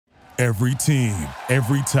Every team,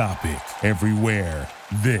 every topic, everywhere.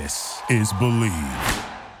 This is Believe.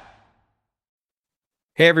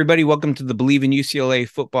 Hey, everybody. Welcome to the Believe in UCLA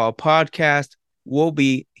Football podcast. We'll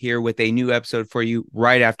be here with a new episode for you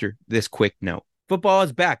right after this quick note. Football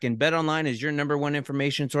is back, and BetOnline is your number one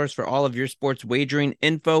information source for all of your sports wagering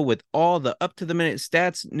info with all the up-to-the-minute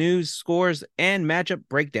stats, news, scores, and matchup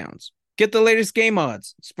breakdowns. Get the latest game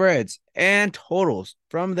odds, spreads, and totals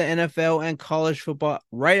from the NFL and college football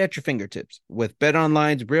right at your fingertips with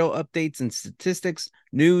BetOnline's real updates and statistics,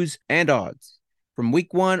 news, and odds. From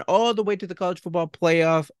week 1 all the way to the college football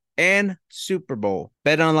playoff and Super Bowl,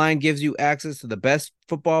 BetOnline gives you access to the best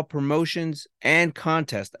football promotions and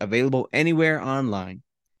contests available anywhere online.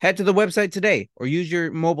 Head to the website today or use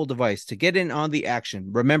your mobile device to get in on the action.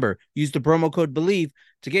 Remember, use the promo code BELIEVE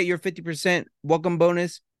to get your 50% welcome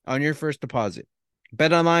bonus on your first deposit.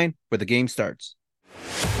 BetOnline, where the game starts.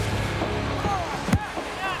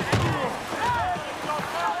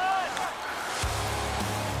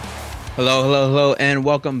 Hello, and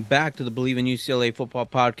welcome back to the Believe in UCLA Football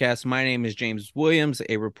podcast. My name is James Williams,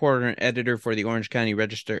 a reporter and editor for the Orange County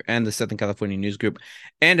Register and the Southern California News Group.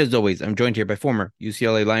 And as always, I'm joined here by former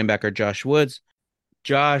UCLA linebacker Josh Woods.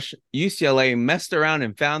 Josh, UCLA messed around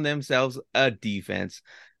and found themselves a defense.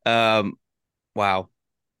 Wow.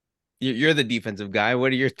 You're the defensive guy.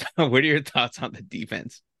 What are your thoughts on the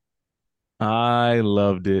defense? I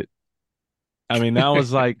loved it. I mean, that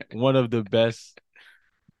was like one of the best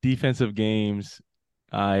defensive games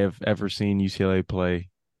I have ever seen UCLA play.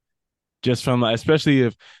 Just from, especially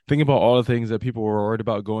if thinking about all the things that people were worried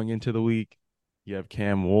about going into the week. You have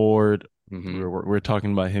Cam Ward. Mm-hmm. We're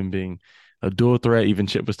talking about him being a dual threat. Even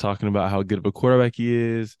Chip was talking about how good of a quarterback he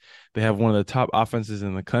is. They have one of the top offenses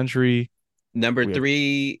in the country. Number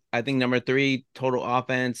three total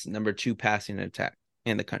offense, number 2 passing attack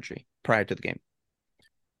in the country prior to the game.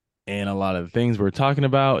 And a lot of the things we're talking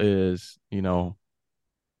about is, you know,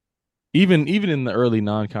 even in the early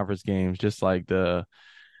non-conference games, just like the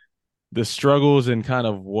struggles and kind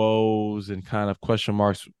of woes and kind of question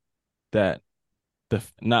marks that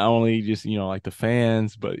not only just, you know, like the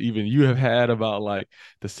fans, but even you have had about like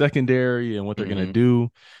the secondary and what they're going to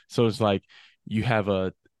do. So it's like you have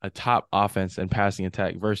a top offense and passing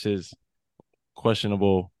attack versus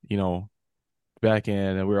questionable, you know, back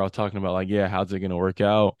end. And we were all talking about like, yeah, how's it going to work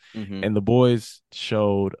out? And the boys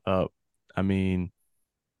showed up. I mean,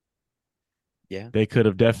 yeah, they could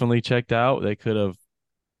have definitely checked out. They could have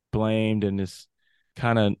blamed and just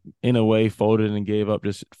kind of in a way folded and gave up,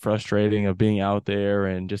 just frustrating of being out there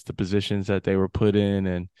and just the positions that they were put in.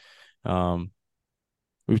 And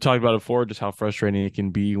we've talked about it before, just how frustrating it can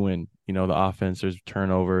be when, you know, the offense, there's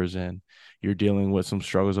turnovers and you're dealing with some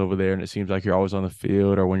struggles over there. And it seems like you're always on the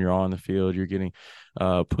field, or when you're on the field, you're getting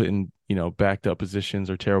put in, you know, backed up positions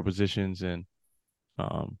or terrible positions. And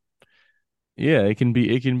yeah, it can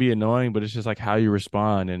be annoying, but it's just like how you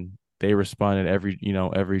respond. And they responded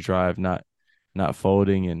every drive, not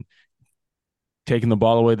folding and taking the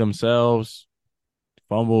ball away themselves,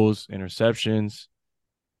 fumbles, interceptions,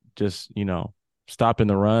 just, you know, stopping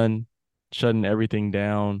the run, shutting everything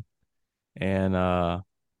down. And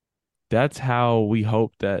that's how we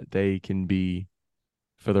hope that they can be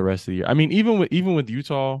for the rest of the year. I mean, even with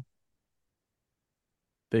Utah,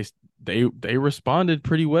 they responded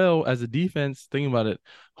pretty well as a defense. Thinking about it,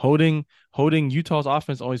 holding Utah's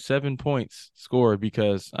offense only 7 points scored,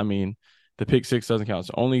 because I mean the pick six doesn't count.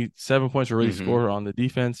 So only 7 points were really scored on the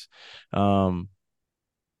defense. So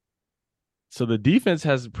the defense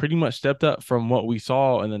has pretty much stepped up from what we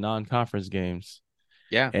saw in the non-conference games.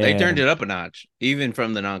 Yeah, they turned it up a notch, even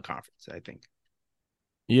from the non-conference, I think.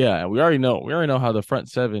 Yeah, we already know how the front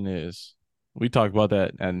seven is. We talked about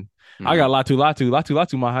that, and I got Latu,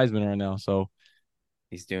 my Heisman right now. So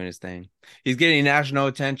he's doing his thing. He's getting national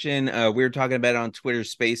attention. We were talking about it on Twitter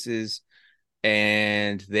Spaces,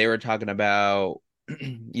 and they were talking about,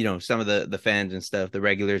 you know, some of the fans and stuff, the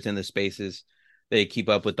regulars in the spaces. They keep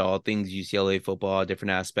up with all things UCLA football,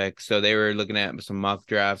 different aspects. So they were looking at some mock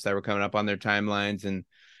drafts that were coming up on their timelines. And,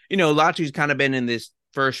 you know, Latu's kind of been in this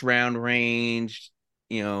first round range,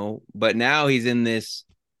 you know, but now he's in this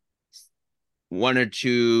 1 or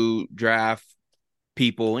 2 draft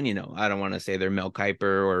people. And, you know, I don't want to say they're Mel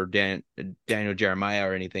Kiper or Daniel Jeremiah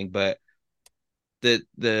or anything, but the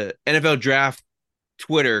NFL draft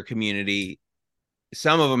Twitter community,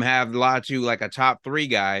 some of them have Latu like a top 3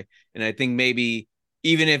 guy. And I think maybe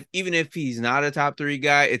even if he's not a top 3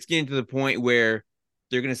 guy, it's getting to the point where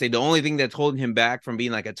they're going to say the only thing that's holding him back from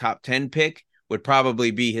being like a top 10 pick would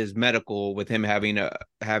probably be his medical, with him having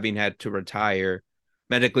had to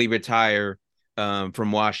medically retire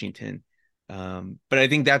from Washington. But I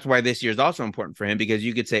think that's why this year is also important for him, because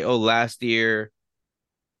you could say, oh, last year,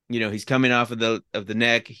 he's coming off of the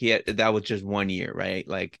neck. That was just 1 year, right?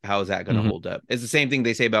 Like, how is that going to hold up? It's the same thing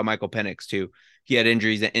they say about Michael Penix too. He had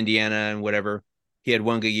injuries at Indiana and whatever. He had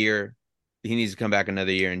one good year. He needs to come back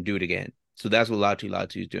another year and do it again. So that's what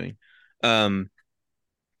Latu is doing.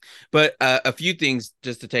 But a few things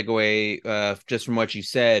just to take away just from what you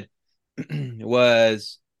said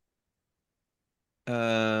was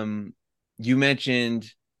you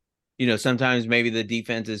mentioned, sometimes maybe the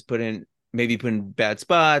defense is putting bad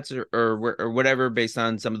spots or whatever based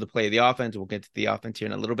on some of the play of the offense. We'll get to the offense here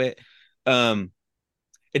in a little bit.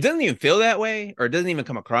 It doesn't even feel that way, or it doesn't even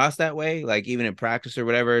come across that way. Like, even in practice or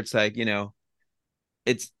whatever, it's like,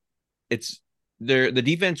 it's the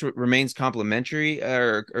defense remains complementary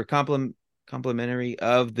complementary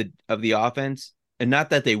of the offense, and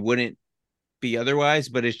not that they wouldn't be otherwise,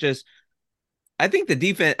 but it's just, I think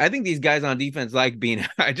these guys on defense like being,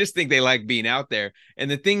 I just think they like being out there. And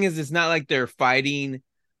the thing is, it's not like they're fighting.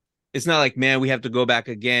 It's not like, man, we have to go back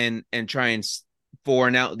again and try and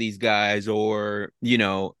foreign out these guys, or,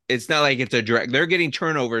 it's not like it's a direct, they're getting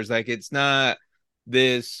turnovers. Like, it's not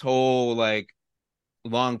this whole like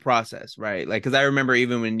long process, right? Like, because I remember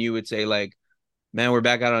even when you would say like, man, we're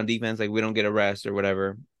back out on defense, like we don't get a rest or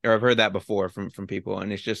whatever, or I've heard that before from people,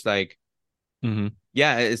 and it's just like,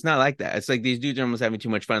 yeah, it's not like that. It's like these dudes are almost having too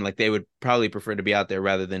much fun. Like, they would probably prefer to be out there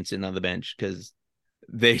rather than sitting on the bench, because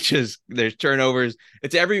there's turnovers.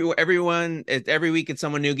 It's every week it's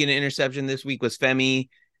someone new getting an interception. This week was Femi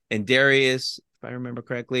and Darius, if I remember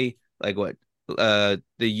correctly. Like, what the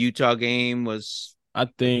Utah game was, I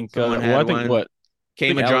think what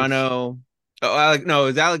K Madrano. It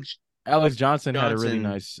was Alex Johnson had a really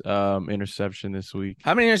nice interception this week.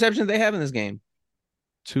 How many interceptions did they have in this game?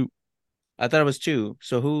 2. I thought it was 2.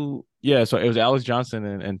 So who? Yeah, so it was Alex Johnson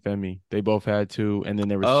and Femi. They both had 2, and then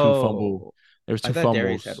there was 2 fumbles. There was 2 fumbles.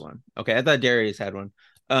 Darius had one. Okay, I thought Darius had one.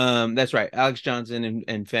 That's right. Alex Johnson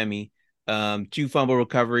and Femi. 2 fumble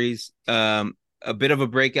recoveries. A bit of a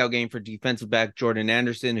breakout game for defensive back Jordan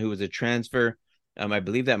Anderson, who was a transfer. I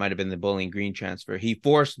believe that might have been the Bowling Green transfer. He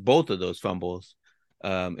forced both of those fumbles,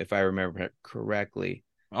 if I remember correctly.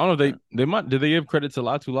 I don't know. They might. Did they give credit to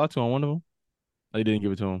Latu on one of them? They didn't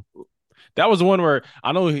give it to him. That was the one where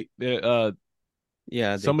I know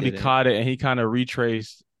somebody caught it and he kind of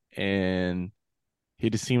retraced, and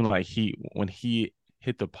he just seemed like when he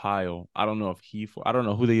hit the pile. I don't know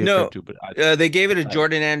who they gave it to, but they gave it to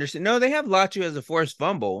Jordan Anderson. No, they have Latu as a forced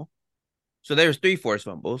fumble, so there was 3 forced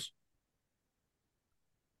fumbles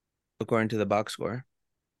according to the box score.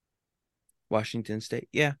 Washington State,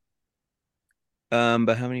 yeah.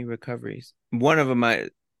 But how many recoveries? One of them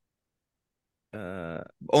might.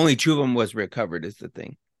 Only 2 of them was recovered is the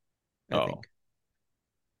thing. I think.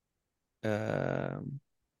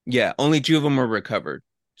 Yeah, only 2 of them were recovered.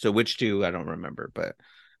 So which 2 I don't remember, but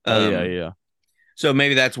yeah. So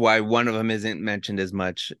maybe that's why one of them isn't mentioned as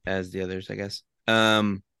much as the others, I guess.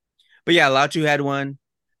 But yeah, Latu had one.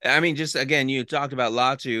 I mean, just again, you talked about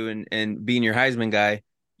Latu and being your Heisman guy.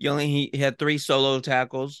 He had 3 solo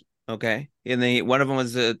tackles, okay, and then one of them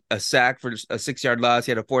was a sack for a 6-yard loss.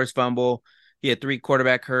 He had a forced fumble. He had 3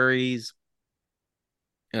 quarterback hurries.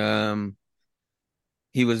 He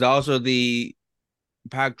was also the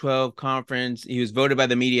Pac-12 conference. He was voted by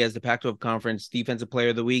the media as the Pac-12 conference defensive player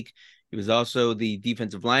of the week. He was also the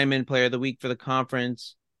defensive lineman player of the week for the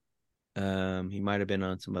conference. He might have been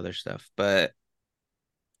on some other stuff, but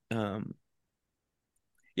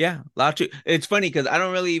yeah, Latu. It's funny because I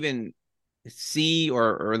don't really even see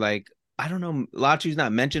or like, I don't know. Latu's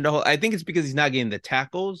not mentioned a whole. I think it's because he's not getting the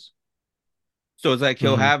tackles. So it's like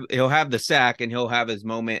he'll have the sack and he'll have his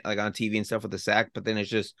moment like on TV and stuff with the sack, but then it's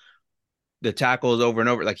just the tackles over and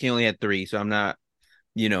over. Like, he only had 3, so I'm not,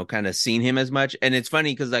 kind of seeing him as much. And it's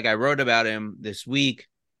funny because like I wrote about him this week,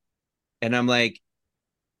 and I'm like,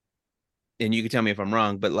 and you can tell me if I'm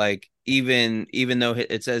wrong, but like even though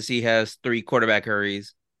it says he has 3 quarterback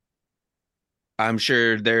hurries, I'm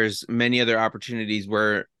sure there's many other opportunities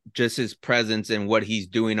where just his presence and what he's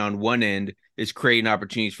doing on one end is creating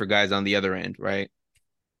opportunities for guys on the other end, right?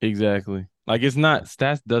 Exactly. Like, it's not,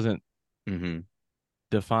 stats doesn't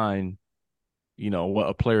define, what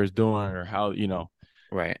a player is doing or how,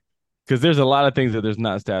 right? Because there's a lot of things that there's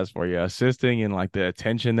not stats for. Yeah, assisting and like the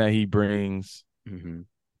attention that he brings.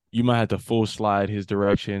 You might have to full slide his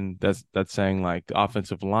direction. That's saying like the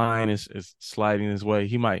offensive line is sliding his way.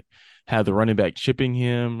 He might have the running back chipping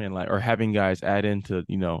him and like, or having guys add into,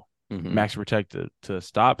 max protect to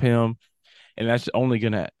stop him. And that's only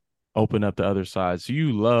going to open up the other side. So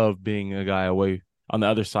you love being a guy away on the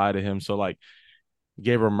other side of him. So like,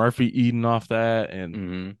 Gabriel Murphy eating off that, and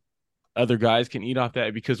Mm-hmm. other guys can eat off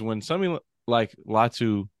that, because when somebody like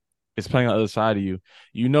Latu is playing on the other side of you,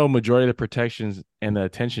 you know majority of the protections and the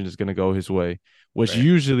attention is going to go his way, which Right.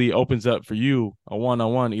 usually opens up for you a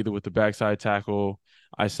one-on-one either with the backside tackle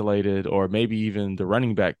isolated, or maybe even the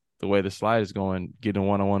running back. The way the slide is going, getting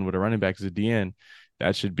one-on-one with a running back as a DN,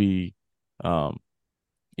 that should be um,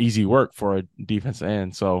 easy work for a defense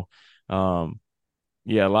end. So um,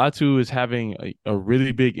 yeah, Latu is having a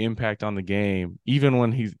really big impact on the game, even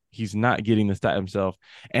when he's not getting the stat himself.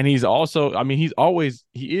 And he's also, I mean,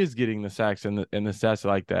 he is getting the sacks and the stats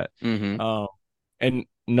like that. Mm-hmm. Um, and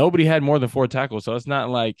nobody had more than 4 tackles, so it's not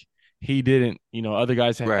like he didn't. Other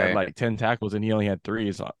guys had Right. like 10 tackles and he only had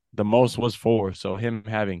three. So the most was four. So him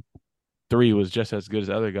having three was just as good as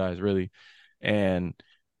other guys, really. And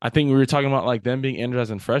I think we were talking about like them being energized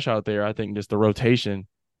and fresh out there. I think just the rotation,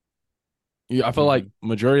 yeah, I feel like Mm-hmm.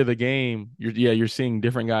 majority of the game, you're seeing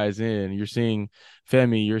different guys in. You're seeing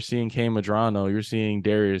Femi, you're seeing Kane Madrano, you're seeing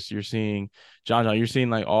Darius, you're seeing John, you're seeing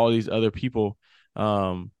like all these other people,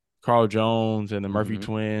 um, Carl Jones and the Murphy Mm-hmm.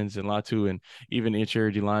 twins and Latu and even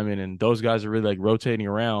Ichiro Lyman, and those guys are really like rotating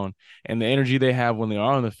around, and the energy they have when they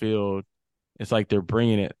are on the field, it's like they're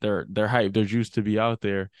bringing it. They're hyped. They're juiced to be out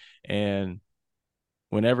there, and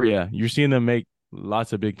whenever, yeah, you're seeing them make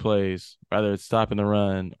lots of big plays, whether it's stopping the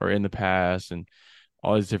run or in the pass and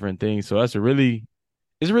all these different things. So it's really,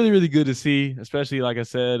 really good to see, especially like I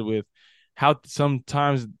said, with how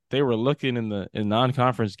sometimes they were looking in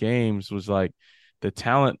non-conference games was like the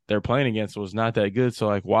talent they're playing against was not that good. So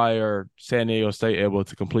like, why are San Diego State able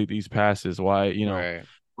to complete these passes? Why, Right.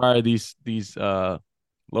 why are these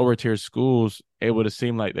lower tier schools able to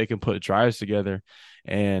seem like they can put drives together?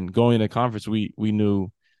 And going into conference, we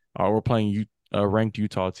knew we're playing a ranked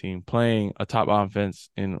Utah team, playing a top offense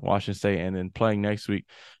in Washington State, and then playing next week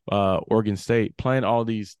Oregon State, playing all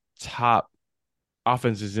these top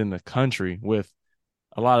offenses in the country with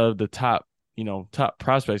a lot of the top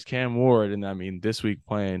prospects, Cam Ward, and I mean this week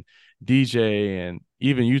playing DJ and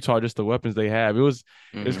even Utah, just the weapons they have. It was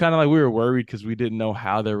Mm-hmm. kind of like we were worried because we didn't know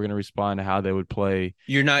how they were going to respond to how they would play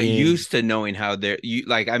You're not in. used to knowing how they're you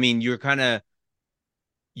like. I mean, you're kind of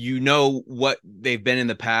what they've been in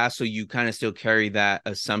the past, so you kind of still carry that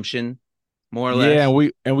assumption, more or Yeah,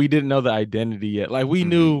 less. and we didn't know the identity yet. Like we Mm-hmm.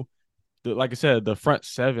 knew, like I said, the front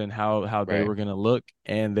seven, how they Right. were going to look,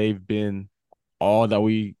 and they've been all that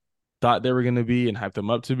we thought they were going to be and hyped them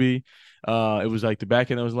up to be. It was like the back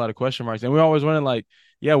end, there was a lot of question marks. And we always wondering, like,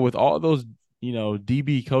 yeah, with all those,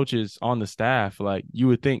 DB coaches on the staff, like you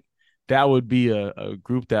would think that would be a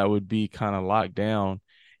group that would be kind of locked down.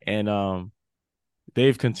 And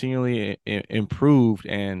they've continually improved.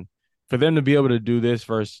 And for them to be able to do this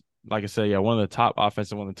versus, like I said, yeah, one of the top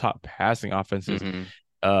offenses, one of the top passing offenses Mm-hmm.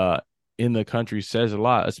 uh in the country says a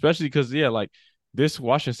lot, especially because, yeah, like this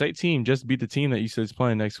Washington State team just beat the team that you said is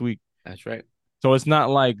playing next week. That's right. So it's not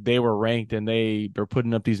like they were ranked and they're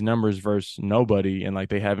putting up these numbers versus nobody and like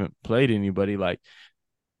they haven't played anybody. Like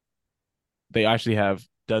they actually have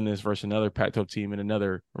done this versus another Pac-12 team and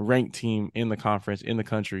another ranked team in the conference in the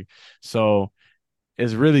country. So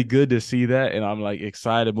it's really good to see that, and I'm like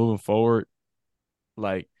excited moving forward.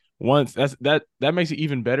 Like once that makes it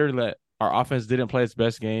even better that our offense didn't play its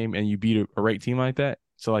best game and you beat a ranked team like that.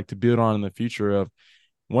 So like to build on in the future of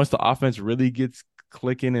once the offense really gets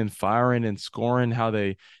clicking and firing and scoring how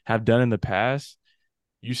they have done in the past,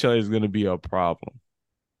 UCLA is going to be a problem.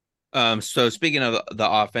 So speaking of the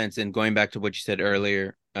offense and going back to what you said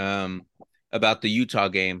earlier, about the Utah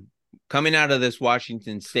game, coming out of this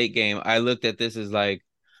Washington State game, I looked at this as like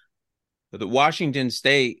the Washington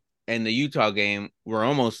State and the Utah game were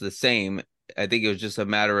almost the same. I think it was just a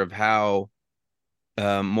matter of how,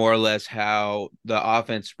 more or less, how the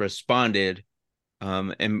offense responded.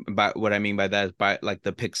 And by what I mean by that is by like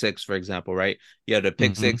the pick six, for example, right? You had a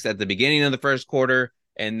pick Mm-hmm. six at the beginning of the first quarter,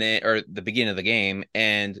 and then or the beginning of the game,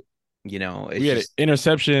 and it's We had an just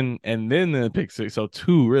interception and then the pick six, so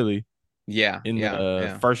two really yeah, in yeah, the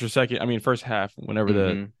yeah. first or second. I mean, first half. Whenever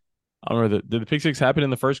Hmm. I remember did the pick six happen in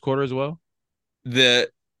the first quarter as well? The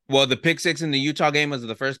well, the pick six in the Utah game was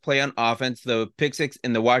the first play on offense. The pick six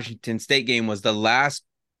in the Washington State game was the last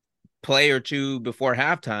play or two before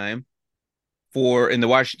halftime for in the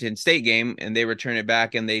Washington State game, and they return it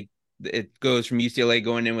back, and it goes from UCLA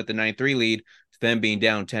going in with the 9-3 lead to them being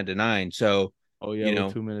down 10-9. So, Oh yeah, you with know,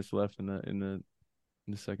 2 minutes left in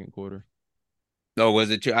the second quarter. oh, was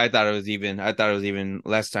it two? I thought it was even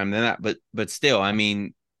less time than that, but still, I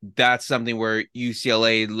mean, that's something where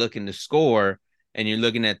UCLA looking to score, and you're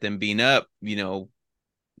looking at them being up,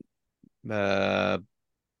 uh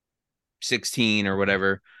 16 or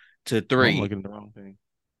whatever, to Oh, I'm 3. looking at the wrong thing.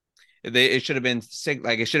 It should have been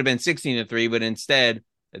it should have been 16-3, but instead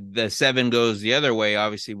the 7 goes the other way,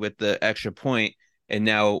 obviously with the extra point, and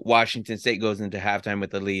now Washington State goes into halftime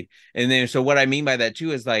with the lead. And then, so what I mean by that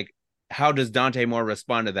too is like, how does Dante Moore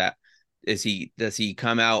respond to that? Does he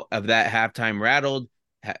come out of that halftime rattled?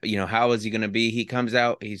 How is he going to be? He comes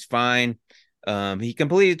out, he's fine. He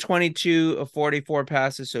completed 22 of 44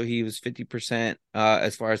 passes, so he was 50%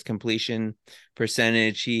 as far as completion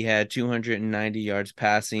percentage. He had 290 yards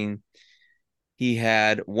passing. He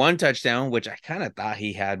had 1 touchdown, which I kind of thought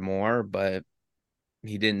he had more, but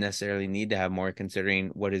he didn't necessarily need to have more considering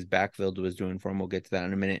what his backfield was doing for him. We'll get to that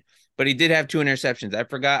in a minute. But he did have 2 interceptions. I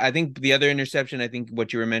forgot. I think the other interception, I think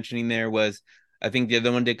what you were mentioning there was, I think the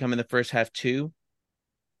other one did come in the first half too.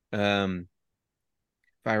 If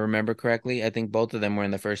I remember correctly, I think both of them were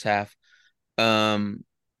in the first half. Um,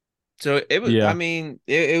 so it was, I Yeah. mean,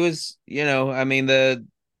 it was, I mean,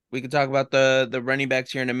 we could talk about the running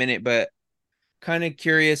backs here in a minute, but kind of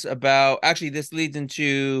curious about, actually, this leads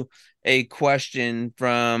into a question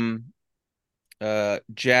from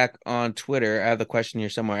Jack on Twitter. I have the question here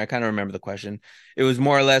somewhere. I kind of remember the question. It was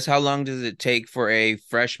more or less, how long does it take for a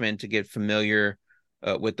freshman to get familiar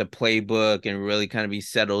with the playbook and really kind of be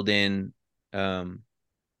settled in um,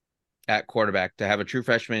 at quarterback, to have a true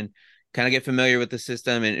freshman kind of get familiar with the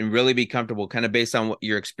system and really be comfortable, kind of based on what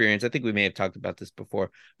your experience. I think we may have talked about this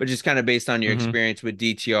before, but just kind of based on your Mm-hmm. experience with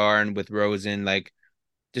DTR and with Rosen, like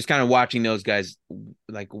just kind of watching those guys,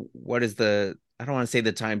 like what is I don't want to say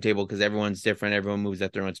the timetable because everyone's different, everyone moves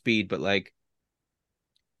at their own speed, but like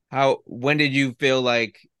when did you feel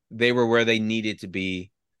like they were where they needed to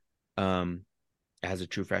be um as a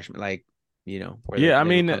true freshman, like, where Yeah, I they were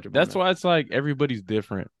mean comfortable that's enough? why it's like everybody's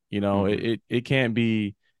different. Mm-hmm. It can't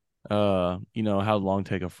be how long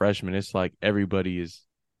take a freshman. It's like everybody is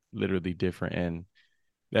literally different, and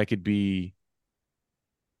that could be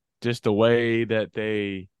just the way that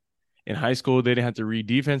they in high school they didn't have to read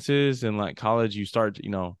defenses, and like college you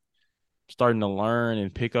starting to learn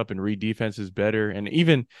and pick up and read defenses better. And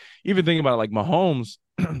even thinking about it, like Mahomes,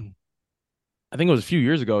 I think it was a few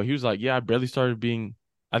years ago, he was like, yeah, I'm pretty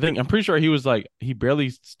sure he was like, he barely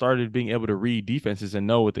started being able to read defenses and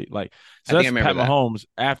know what they like. I So think I that's remember Pat that. Mahomes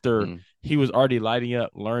after Mm-hmm. he was already lighting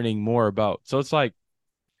up, learning more about. So it's like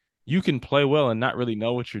you can play well and not really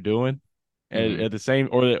know what you're doing Mm-hmm. at the same,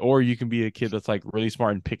 or you can be a kid that's like really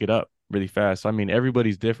smart and pick it up really fast. So, I mean,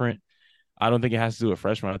 everybody's different. I don't think it has to do with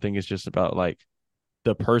freshmen. I think it's just about like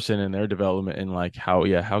the person and their development and like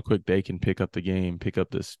how quick they can pick up the game, pick up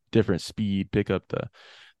this different speed, pick up the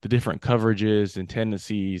different coverages and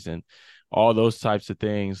tendencies and all those types of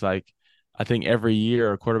things. Like I think every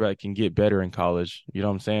year a quarterback can get better in college. You know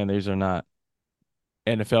what I'm saying? These are not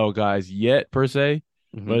NFL guys yet per se,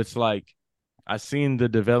 Mm-hmm. but it's like I've seen the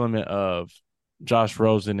development of Josh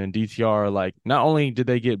Rosen and DTR. Like not only did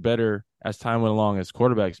they get better as time went along as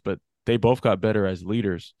quarterbacks, but they both got better as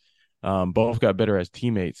leaders. Both got better as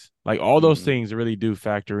teammates. Like all those Mm-hmm. things really do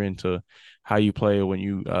factor into how you play when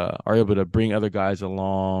you are able to bring other guys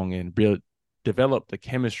along and develop the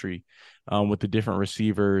chemistry with the different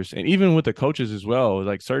receivers and even with the coaches as well.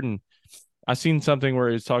 Like I seen something where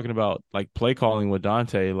it's talking about like play calling with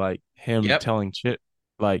Dante, like him Yep. telling Chip,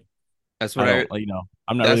 like That's I what don't,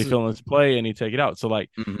 I'm not really that's feeling this play, and he take it out. So like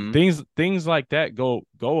mm-hmm. things like that go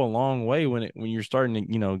a long way when you're starting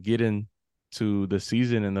to get into the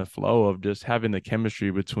season and the flow of just having the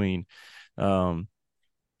chemistry between um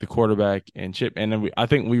the quarterback and Chip. And then I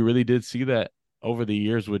think we really did see that over the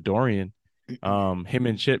years with Dorian. Him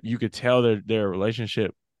and Chip, you could tell their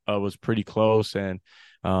relationship was pretty close, and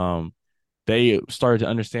um they started to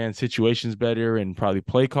understand situations better and probably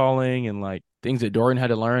play calling and like things that Dorian had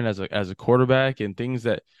to learn as a quarterback and things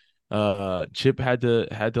that Chip had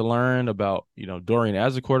to learn about Dorian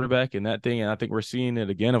as a quarterback and that thing. And I think we're seeing it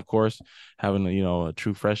again, of course, having a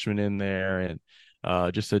true freshman in there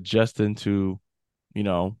and just adjusting to you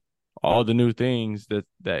know all the new things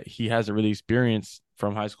that he hasn't really experienced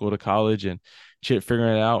from high school to college, and Chip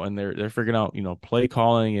figuring it out, and they're figuring out play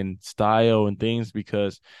calling and style and things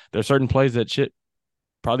because there are certain plays that Chip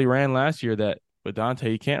probably ran last year that with Dante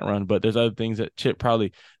he can't run, but there's other things that Chip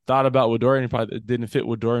probably thought about with Dorian probably didn't fit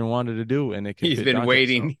what Dorian wanted to do, and it can He's fit been Dante. So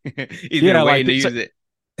waiting. He's yeah, been like waiting to use it.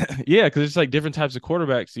 yeah, because it's like different types of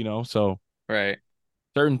quarterbacks, so Right.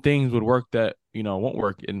 certain things would work that won't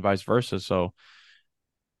work and vice versa. So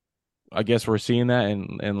I guess we're seeing that,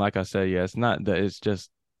 and like I said, yeah, it's not that it's just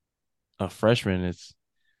a freshman. It's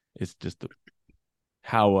just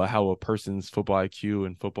how a person's football IQ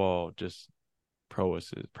and football just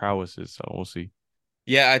prowess is. So we'll see.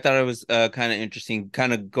 Yeah, I thought it was kind of interesting,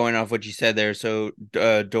 kind of going off what you said there. So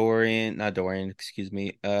not Dorian, excuse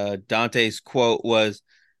me. Dante's quote was,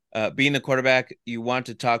 being the quarterback, you want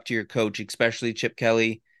to talk to your coach, especially Chip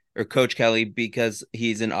Kelly or Coach Kelly, because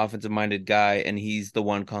he's an offensive minded guy and he's the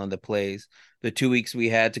one calling the plays. The 2 weeks we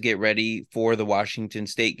had to get ready for the Washington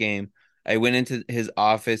State game, I went into his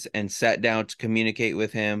office and sat down to communicate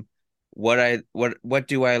with him what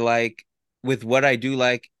do I like with what I do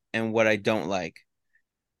like and what I don't like.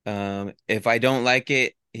 If I don't like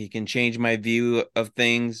it, he can change my view of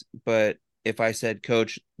things. But if I said,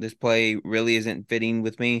 Coach, this play really isn't fitting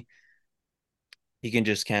with me, he can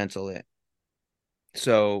just cancel it.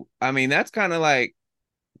 So, I mean, that's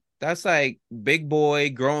like big boy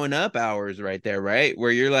growing up hours right there, right?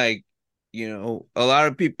 Where you're like, a lot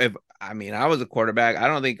of people. If I mean, I was a quarterback, I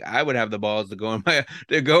don't think I would have the balls to go in my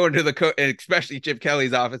to go into especially Chip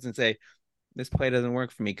Kelly's office and say, this play doesn't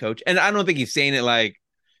work for me, Coach. And I don't think he's saying it like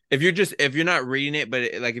if you're not reading it, but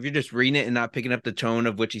like if you're just reading it and not picking up the tone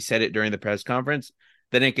of which he said it during the press conference,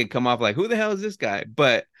 then it could come off like, who the hell is this guy?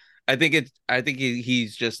 But I think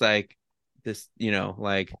he's just like this,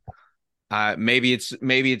 like maybe it's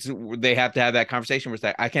they have to have that conversation where it's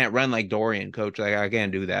like, I can't run like Dorian, Coach, like I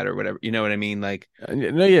can't do that or whatever. You know what I mean? Like,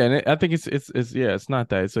 No, yeah, and I think it's yeah, it's not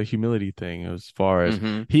that. It's a humility thing as far as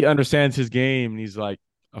mm-hmm, he understands his game and he's like,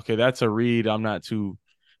 okay, that's a read I'm not too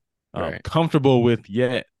right, comfortable with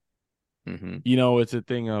yet. mm-hmm, It's a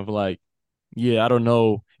thing of like, yeah, I don't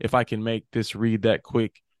know if I can make this read that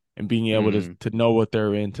quick and being able to mm, to know what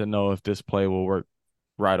they're in to know if this play will work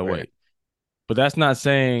right right, away. But that's not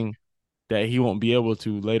saying that he won't be able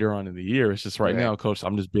to later on in the year. It's just right right, now, coach,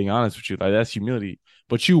 I'm just being honest with you. Like that's humility.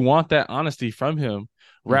 But you want that honesty from him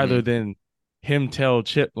rather mm-hmm. than him tell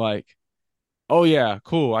Chip like, "Oh yeah,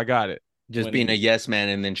 cool, I got it." Just being a When yes man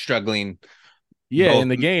and then struggling yeah, both. in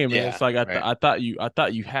the game, and Yeah, it's like right. I thought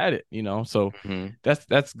you had it. So Mm-hmm.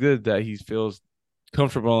 that's good that he feels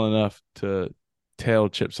comfortable enough to tell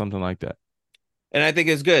Chip something like that. And I think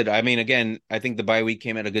it's good. I mean, again, I think the bye week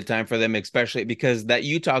came at a good time for them, especially because that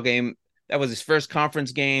Utah game, that was his first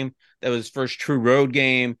conference game. That was his first true road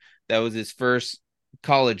game. That was his first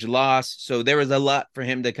college loss. So there was a lot for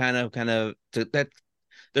him to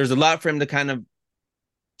there's a lot for him to kind of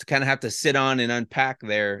have to sit on and unpack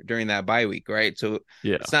there during that bye week, right? So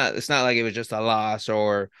Yeah. it's not like it was just a loss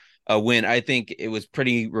or a win. I think it was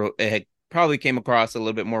it probably came across a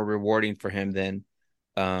little bit more rewarding for him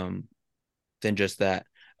um than just that.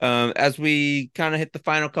 As we kind of hit the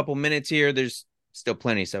final couple minutes here, there's still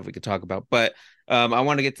plenty of stuff we could talk about, but I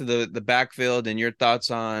want to get to the backfield and your thoughts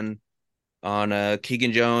on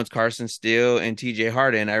Keegan Jones, Carson Steele, and T.J.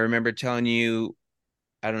 Harden. I remember telling you,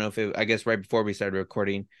 I don't know if I guess right before we started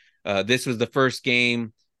recording, this was the first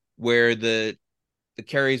game where the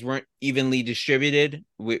carries weren't evenly distributed.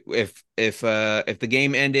 If the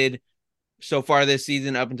game ended so far this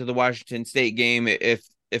season up into the Washington State game, if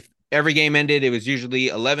every game ended, it was usually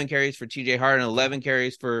 11 carries for TJ Harden, 11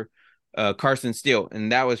 carries for Carson Steele,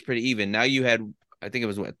 and that was pretty even. Now you had, I think it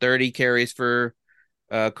was 30 carries for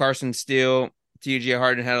Carson Steele. TJ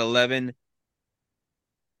Harden had 11.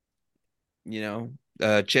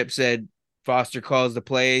 Chip said Foster calls the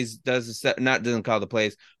plays, doesn't call the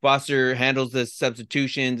plays. Foster handles the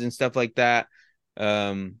substitutions and stuff like that.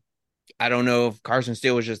 Um, I don't know if Carson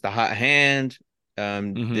Steele was just a hot hand.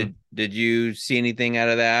 Hmm. Did you see anything out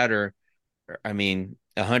of that, or I mean,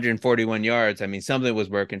 141 yards? I mean, something was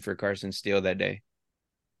working for Carson Steele that day.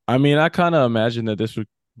 I mean, I kind of imagine that this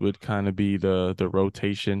would kind of be the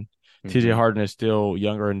rotation. TJ Mm-hmm. Harden is still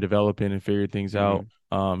younger and developing and figuring things Mm-hmm.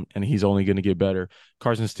 out. And he's only going to get better.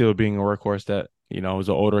 Carson Steele being a workhorse that, was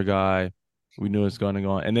an older guy. We knew it's going to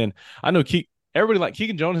go on. And then I know everybody like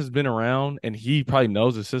Keegan Jones has been around and he probably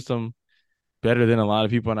knows the system better than a lot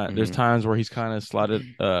of people. And there's Mm-hmm. times where he's kind of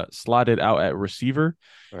slotted out at receiver.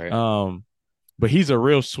 Right. Um, but he's a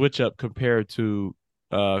real switch up compared to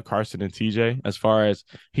Carson and TJ as far as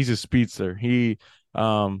he's a speedster. He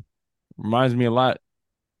um reminds me a lot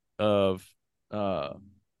of uh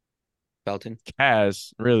Felton.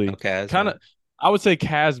 Kaz, really. Okay. Kind of I would say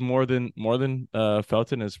Kaz more than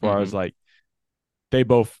Felton as far as Mm-hmm. like they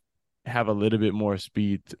both have a little bit more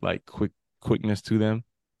speed, like quickness to them.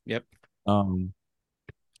 Yep. Um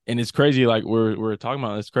and it's crazy like we're talking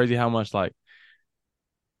about it's crazy how much like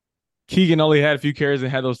Keegan only had a few carries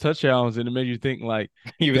and had those touchdowns, and it made you think like,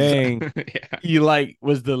 He was. dang, Yeah. he like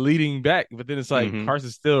was the leading back. But then it's like Mm-hmm. Carson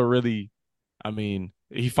still really, I mean,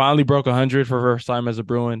 he finally broke 100 for first time as a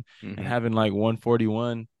Bruin and Mm-hmm. having like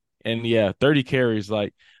 141 and yeah, 30 carries.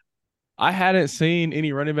 Like I hadn't seen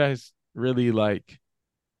any running backs really like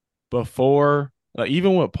before. Like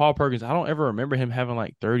even with Paul Perkins, I don't ever remember him having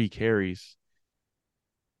like 30 carries.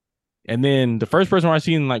 And then the first person I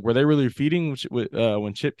seen like where they really feeding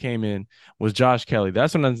when Chip came in was Josh Kelly.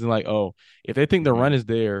 That's when I was like, oh, if they think the Mhm. run is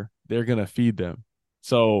there, they're gonna feed them.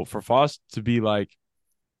 So for Foss to be like,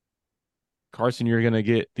 Carson, you're gonna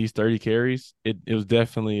get these 30 carries, it was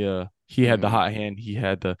definitely he had the Mhm. hot hand, he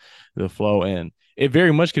had the flow, and it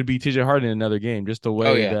very much could be TJ Hart in another game, just the Oh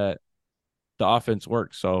way yeah. that the offense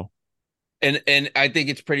works. So And I think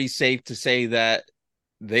it's pretty safe to say that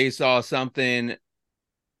they saw something.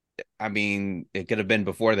 I mean, it could have been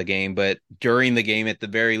before the game, but during the game at the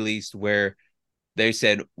very least, where they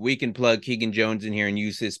said we can plug Keegan Jones in here and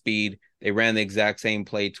use his speed. They ran the exact same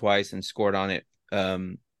play twice and scored on it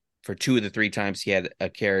for two of the three times he had a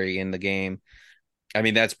carry in the game. I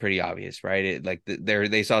mean, that's pretty obvious, right?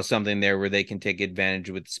 They saw something there where they can take advantage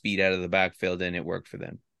with speed out of the backfield, and it worked for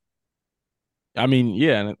them. I mean,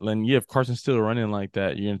 yeah, and you have Carson still running like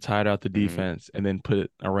that. You're gonna tire out the Mm-hmm. defense and then put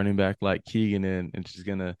a running back like Keegan in, and she's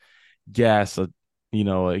gonna gas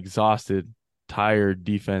exhausted, tired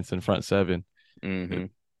defense in front seven. Mm-hmm.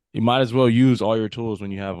 You might as well use all your tools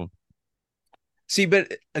when you have them. See,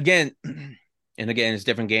 but again, and again, it's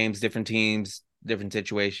different games, different teams, different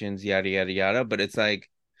situations, yada yada yada. But it's like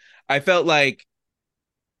I felt like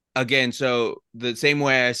again, so the same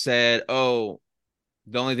way I said, oh,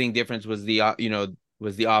 the only thing difference was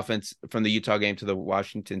was the offense from the Utah game to the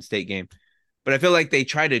Washington State game. But I feel like they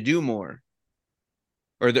try to do more,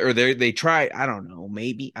 or they try. I don't know,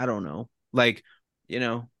 maybe I don't know. Like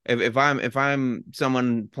if I'm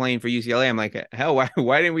someone playing for UCLA, I'm like, hell,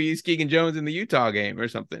 why didn't we use Keegan Jones in the Utah game or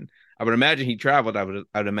something? I would imagine he traveled. I would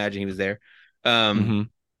imagine he was there. Um, Mm-hmm.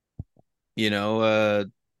 you know,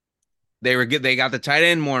 they were good. They got the tight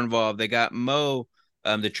end more involved. They got Mo,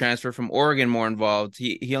 the transfer from Oregon, more involved.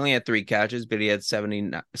 He only had 3 catches, but he had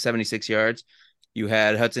 76 yards. You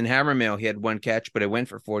had Hudson Hammermill. He had 1 catch, but it went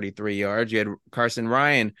for 43 yards. You had Carson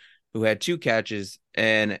Ryan, who had 2 catches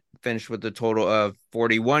and finished with a total of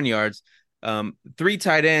 41 yards. Three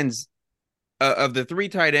tight ends of the three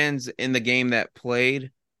tight ends in the game that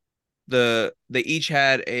played, they each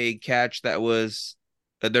had a catch that was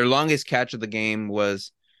their longest catch of the game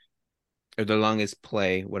was or the longest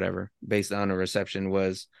play, whatever, based on a reception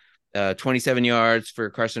was 27 yards for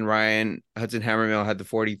Carson Ryan. Hudson Hammermill had the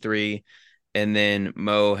 43, and then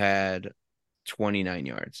Mo had 29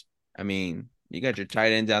 yards. I mean, you got your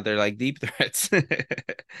tight ends out there like deep threats.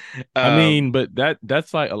 I um, mean, but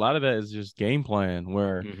that's like a lot of that is just game plan.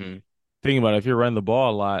 Where mhm, thinking about it, if you're running the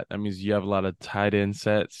ball a lot, that means you have a lot of tight end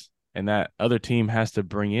sets, and that other team has to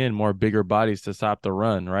bring in more bigger bodies to stop the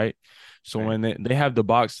run, right? So right. when they have the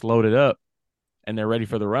box loaded up and they're ready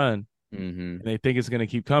for the run, Hmm. and they think it's going to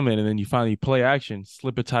keep coming, and then you finally play action,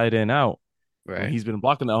 slip a tight end out when Right. he's been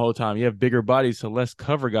blocking the whole time. You have bigger bodies, so less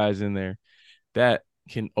cover guys in there. That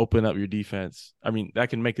can open up your defense. I mean, that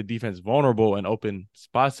can make the defense vulnerable and open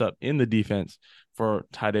spots up in the defense for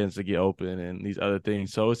tight ends to get open and these other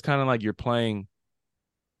things. So it's kind of like you're playing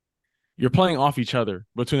off each other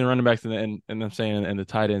between the running backs and I'm saying and the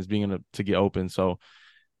tight ends being able to get open. So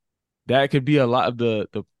that could be a lot of the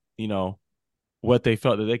you know what they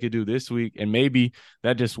felt that they could do this week, and maybe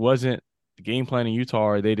that just wasn't the game plan in Utah,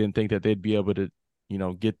 or they didn't think that they'd be able to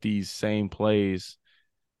get these same plays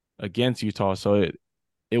against Utah. So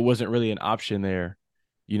it wasn't really an option there,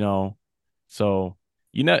 you know. So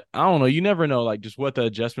I don't know. You never know, like just what the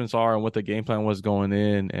adjustments are and what the game plan was going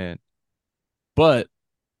in, and but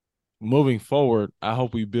moving forward, I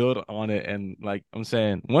hope we build on it. And like I'm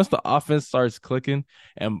saying, once the offense starts clicking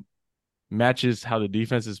and matches how the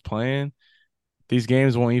defense is playing, these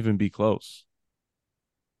games won't even be close.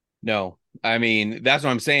 No, I mean that's what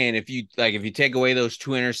I'm saying. If you take away those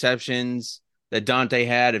 2 interceptions that Dante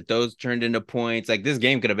had, if those turned into points, like this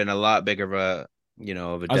game could have been a lot bigger of a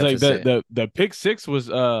I was like the deficit. the the pick six was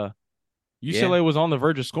Yeah. UCLA was on the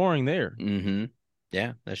verge of scoring there. Mm-hmm.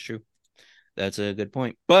 Yeah, that's true. That's a good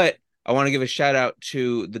point. But I want to give a shout out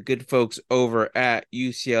to the good folks over at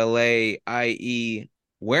UCLA, i.e.,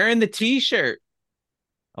 wearing the T-shirt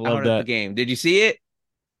I love out at the that. game. Did you see it?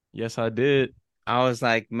 Yes, I did. I was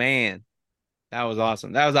like, man, that was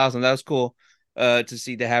awesome. That was awesome. That was cool to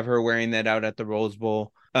see to have her wearing that out at the Rose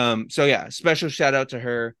Bowl. So yeah, special shout out to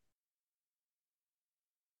her.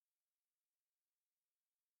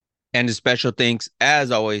 And a special thanks,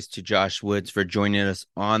 as always, to Josh Woods for joining us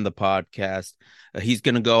on the podcast. He's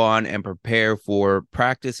going to go on and prepare for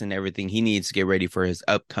practice and everything he needs to get ready for his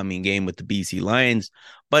upcoming game with the BC Lions.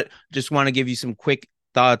 But just want to give you some quick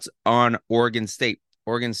thoughts on Oregon State.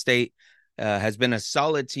 Oregon State has been a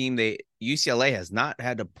solid team. UCLA has not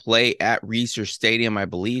had to play at Research Stadium, I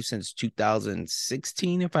believe, since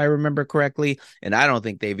 2016, if I remember correctly. And I don't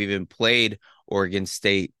think they've even played Oregon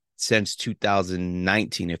State since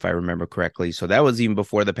 2019, if I remember correctly. So that was even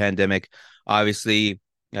before the pandemic. Obviously,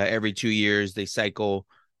 every 2 years they cycle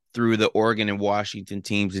through the Oregon and Washington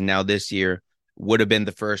teams. And now this year would have been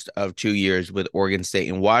the first of 2 years with Oregon State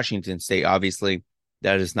and Washington State. Obviously,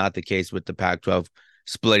 that is not the case with the Pac-12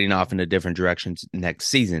 splitting off into different directions next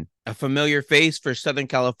season. A familiar face for Southern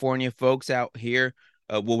California folks out here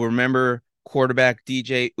will remember quarterback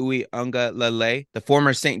DJ Uiagalelei. The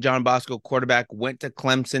former St. John Bosco quarterback went to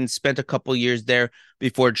Clemson, spent a couple years there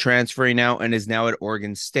before transferring out, and is now at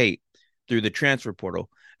Oregon State through the transfer portal.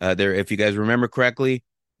 If you guys remember correctly,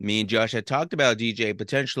 me and Josh had talked about DJ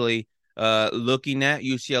potentially looking at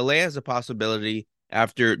UCLA as a possibility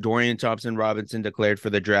after Dorian Thompson-Robinson declared for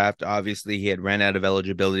the draft. Obviously, he had ran out of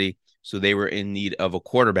eligibility, so they were in need of a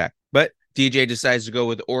quarterback. But DJ decides to go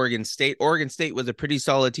with Oregon State. Oregon State was a pretty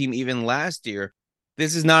solid team even last year.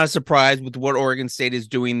 This is not a surprise with what Oregon State is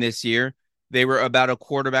doing this year. They were about a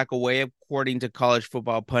quarterback away, according to college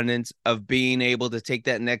football pundits, of being able to take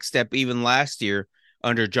that next step even last year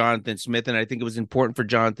under Jonathan Smith. And I think it was important for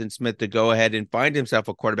Jonathan Smith to go ahead and find himself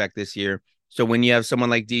a quarterback this year. So when you have someone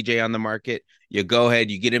like DJ on the market, you go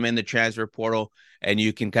ahead, you get him in the transfer portal, and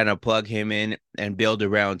you can kind of plug him in and build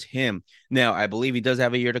around him. Now, I believe he does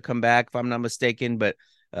have a year to come back, if I'm not mistaken, but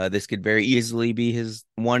this could very easily be his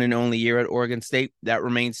one and only year at Oregon State. That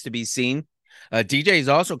remains to be seen. DJ is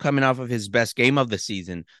also coming off of his best game of the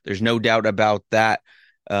season. There's no doubt about that.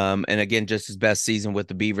 And again, just his best season with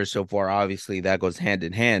the Beavers so far. Obviously, that goes hand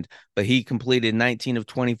in hand. But he completed 19 of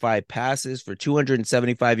 25 passes for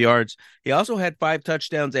 275 yards. He also had 5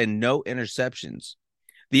 touchdowns and no interceptions.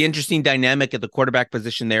 The interesting dynamic at the quarterback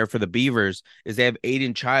position there for the Beavers is they have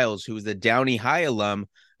Aiden Childs, who is a Downey High alum.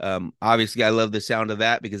 Obviously, I love the sound of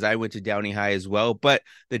that because I went to Downey High as well. But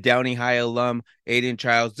the Downey High alum, Aiden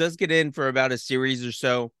Childs, does get in for about a series or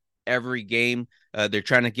so every game. They're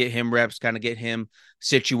trying to get him reps, kind of get him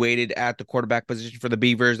situated at the quarterback position for the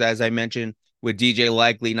Beavers. As I mentioned, with DJ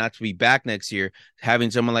likely not to be back next year,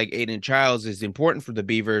 having someone like Aiden Childs is important for the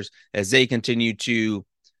Beavers as they continue to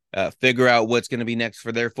figure out what's going to be next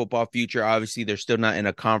for their football future. Obviously, they're still not in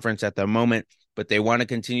a conference at the moment, but they want to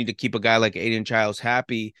continue to keep a guy like Aiden Childs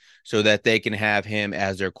happy so that they can have him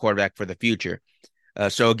as their quarterback for the future.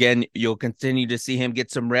 So again, you'll continue to see him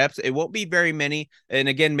get some reps. It won't be very many. And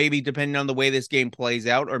again, maybe depending on the way this game plays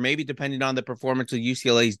out, or maybe depending on the performance of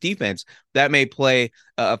UCLA's defense, that may play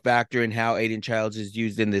a factor in how Aiden Childs is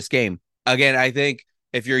used in this game. Again, I think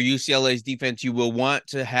if you're UCLA's defense, you will want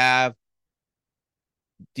to have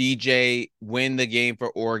DJ win the game for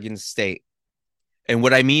Oregon State. And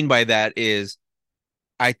what I mean by that is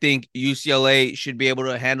I think UCLA should be able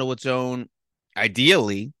to handle its own,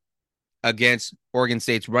 ideally, against Oregon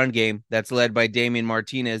State's run game that's led by Damian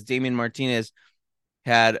Martinez. Damian Martinez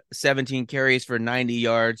had 17 carries for 90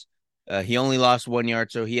 yards. He only lost 1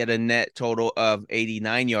 yard, so he had a net total of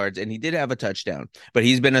 89 yards, and he did have a touchdown. But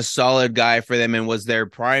he's been a solid guy for them and was their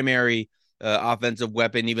primary offensive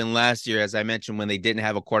weapon even last year. As I mentioned, when they didn't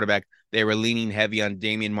have a quarterback, they were leaning heavy on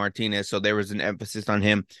Damian Martinez, so there was an emphasis on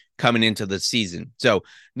him coming into the season. So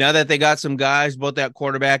now that they got some guys, both at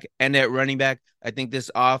quarterback and at running back, I think this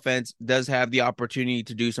offense does have the opportunity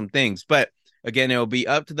to do some things. But again, it will be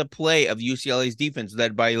up to the play of UCLA's defense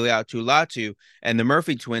led by Laiatu Latu and the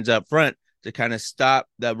Murphy twins up front to kind of stop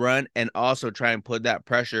the run and also try and put that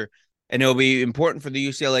pressure. And it'll be important for the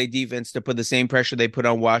UCLA defense to put the same pressure they put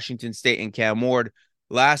on Washington State and Cam Ward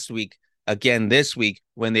last week, again this week,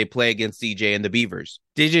 when they play against DJ and the Beavers.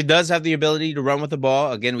 DJ does have the ability to run with the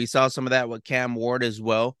ball. Again, we saw some of that with Cam Ward as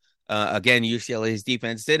well. Again, UCLA's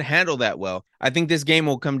defense did handle that well. I think this game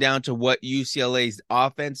will come down to what UCLA's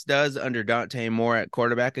offense does under Dante Moore at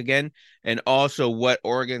quarterback again, and also what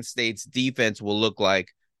Oregon State's defense will look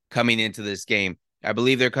like coming into this game. I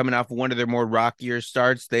believe they're coming off one of their more rockier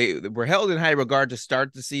starts. They were held in high regard to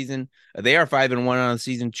start the season. They are 5-1 on the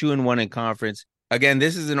season, 2-1 in conference. Again,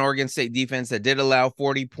 this is an Oregon State defense that did allow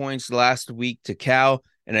 40 points last week to Cal,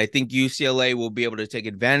 and I think UCLA will be able to take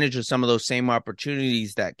advantage of some of those same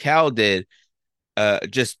opportunities that Cal did,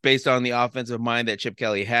 just based on the offensive mind that Chip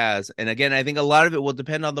Kelly has. And again, I think a lot of it will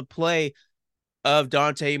depend on the play of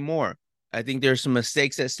Dante Moore. I think there's some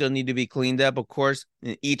mistakes that still need to be cleaned up. Of course,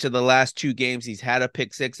 in each of the last 2 games, he's had a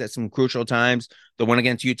pick six at some crucial times. The one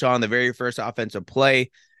against Utah on the very first offensive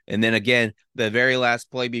play. And then again, the very last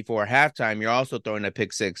play before halftime, you're also throwing a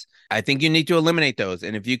pick six. I think you need to eliminate those.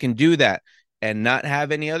 And if you can do that, and not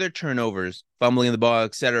have any other turnovers, fumbling the ball,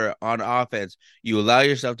 etc. on offense, you allow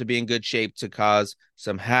yourself to be in good shape to cause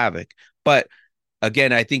some havoc. But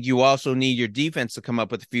again, I think you also need your defense to come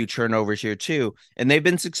up with a few turnovers here too. And they've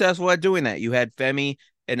been successful at doing that. You had Femi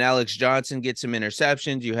and Alex Johnson get some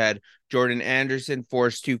interceptions. You had Jordan Anderson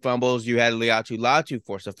force 2 fumbles. You had Laiatu Latu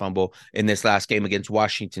force a fumble in this last game against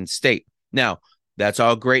Washington State. Now, that's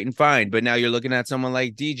all great and fine, but now you're looking at someone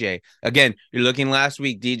like DJ. Again, you're looking last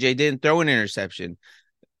week, DJ didn't throw an interception.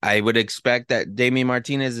 I would expect that Damian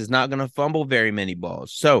Martinez is not going to fumble very many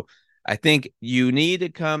balls. So I think you need to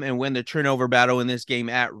come and win the turnover battle in this game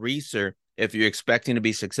at Reser if you're expecting to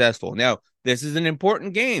be successful. Now, this is an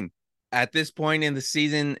important game at this point in the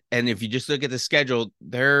season, and if you just look at the schedule,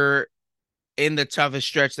 they're in the toughest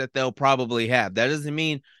stretch that they'll probably have. That doesn't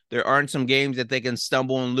mean there aren't some games that they can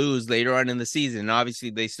stumble and lose later on in the season. And obviously,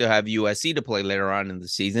 they still have USC to play later on in the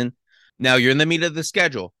season. Now, you're in the meat of the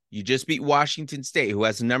schedule. You just beat Washington State, who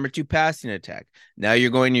has the number 2 passing attack. Now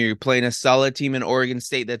you're playing a solid team in Oregon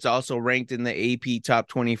State that's also ranked in the AP top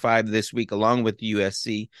 25 this week, along with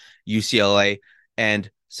USC, UCLA,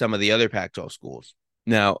 and some of the other Pac-12 schools.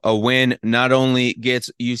 Now, a win not only gets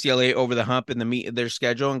UCLA over the hump in the meat of their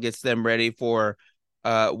schedule and gets them ready for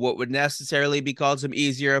what would necessarily be called some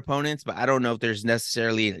easier opponents, but I don't know if there's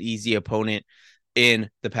necessarily an easy opponent in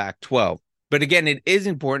the Pac-12. But again, it is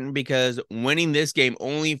important because winning this game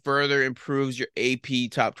only further improves your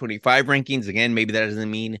AP top 25 rankings. Again, maybe that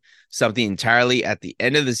doesn't mean something entirely at the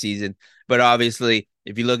end of the season, but obviously,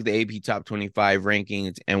 if you look at the AP top 25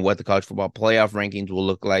 rankings and what the college football playoff rankings will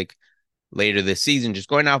look like later this season, just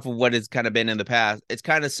going off of what it's kind of been in the past, it's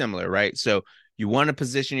kind of similar, right? So you want to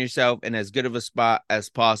position yourself in as good of a spot as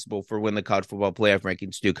possible for when the college football playoff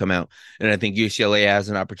rankings do come out. And I think UCLA has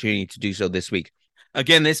an opportunity to do so this week.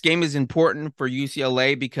 Again, this game is important for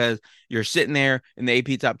UCLA because you're sitting there in the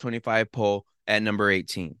AP top 25 poll at number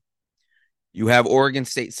 18. You have Oregon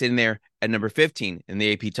State sitting there at number 15 in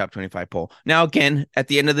the AP top 25 poll. Now, again, at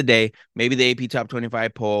the end of the day, maybe the AP top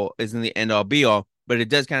 25 poll isn't the end all be all, but it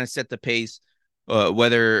does kind of set the pace,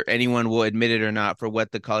 whether anyone will admit it or not, for what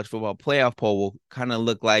the college football playoff poll will kind of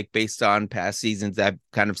look like based on past seasons. I've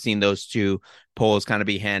kind of seen those two polls kind of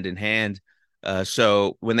be hand in hand.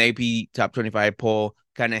 So when the AP top 25 poll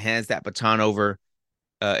kind of hands that baton over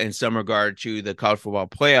in some regard to the college football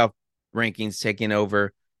playoff rankings taking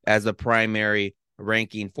over as the primary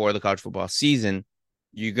ranking for the college football season,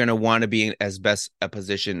 you're going to want to be in as best a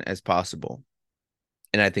position as possible.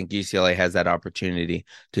 And I think UCLA has that opportunity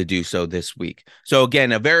to do so this week. So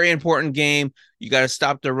again, a very important game. You got to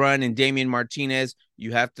stop the run, and Damian Martinez,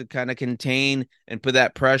 you have to kind of contain and put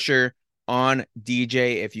that pressure on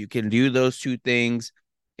DJ. If you can do those two things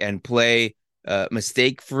and play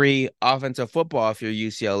mistake-free offensive football if you're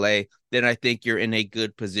UCLA, then I think you're in a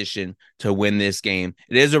good position to win this game.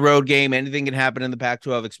 It is a road game. Anything can happen in the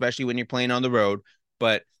Pac-12, especially when you're playing on the road.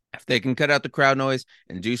 But if they can cut out the crowd noise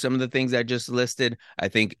and do some of the things I just listed, I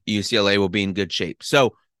think UCLA will be in good shape.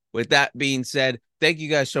 So with that being said, thank you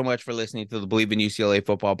guys so much for listening to the Believe in UCLA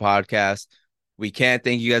Football podcast. We can't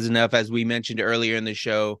thank you guys enough. As we mentioned earlier in the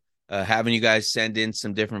show, having you guys send in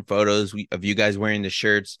some different photos of you guys wearing the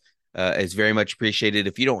shirts is very much appreciated.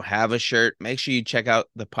 If you don't have a shirt, make sure you check out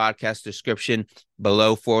the podcast description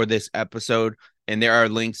below for this episode. And there are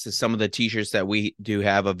links to some of the t-shirts that we do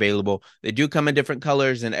have available. They do come in different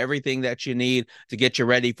colors and everything that you need to get you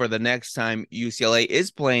ready for the next time UCLA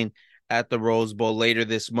is playing at the Rose Bowl later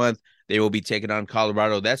this month. They will be taking on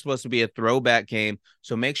Colorado. That's supposed to be a throwback game.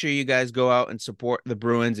 So make sure you guys go out and support the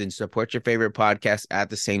Bruins and support your favorite podcast at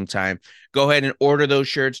the same time. Go ahead and order those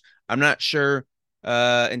shirts. I'm not sure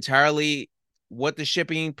entirely what the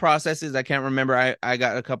shipping process is. I can't remember. I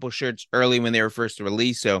got a couple shirts early when they were first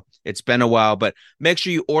released, so it's been a while, but make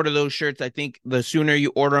sure you order those shirts. I think the sooner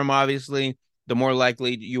you order them, obviously, the more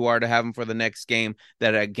likely you are to have them for the next game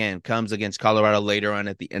that, again, comes against Colorado later on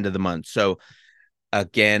at the end of the month. So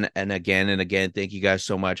again and again and again, thank you guys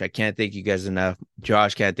so much. I can't thank you guys enough.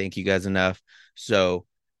 Josh can't thank you guys enough. So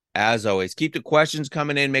as always, keep the questions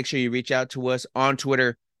coming in. Make sure you reach out to us on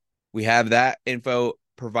Twitter. We have that info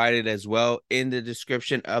provided as well in the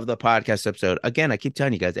description of the podcast episode. Again, I keep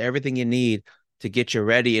telling you guys, everything you need to get you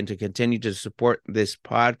ready and to continue to support this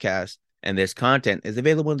podcast and this content is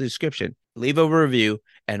available in the description. Leave a review,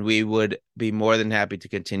 and we would be more than happy to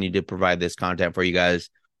continue to provide this content for you guys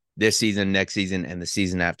this season, next season, and the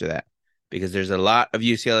season after that, because there's a lot of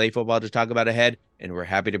UCLA football to talk about ahead, and we're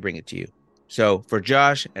happy to bring it to you. So for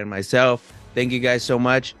Josh and myself, thank you guys so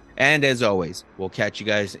much. And as always, we'll catch you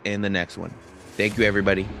guys in the next one. Thank you,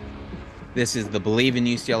 everybody. This is the Believe in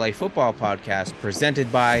UCLA Football podcast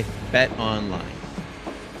presented by Bet Online.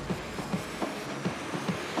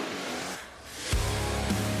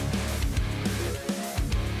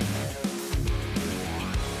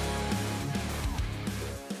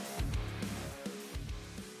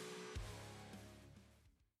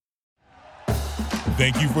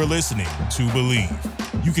 Thank you for listening to Believe.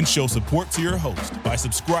 You can show support to your host by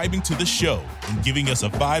subscribing to the show and giving us a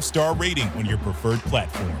 5-star rating on your preferred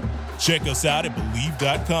platform. Check us out at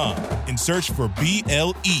Believe.com and search for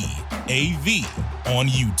BLEAV on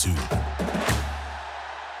YouTube.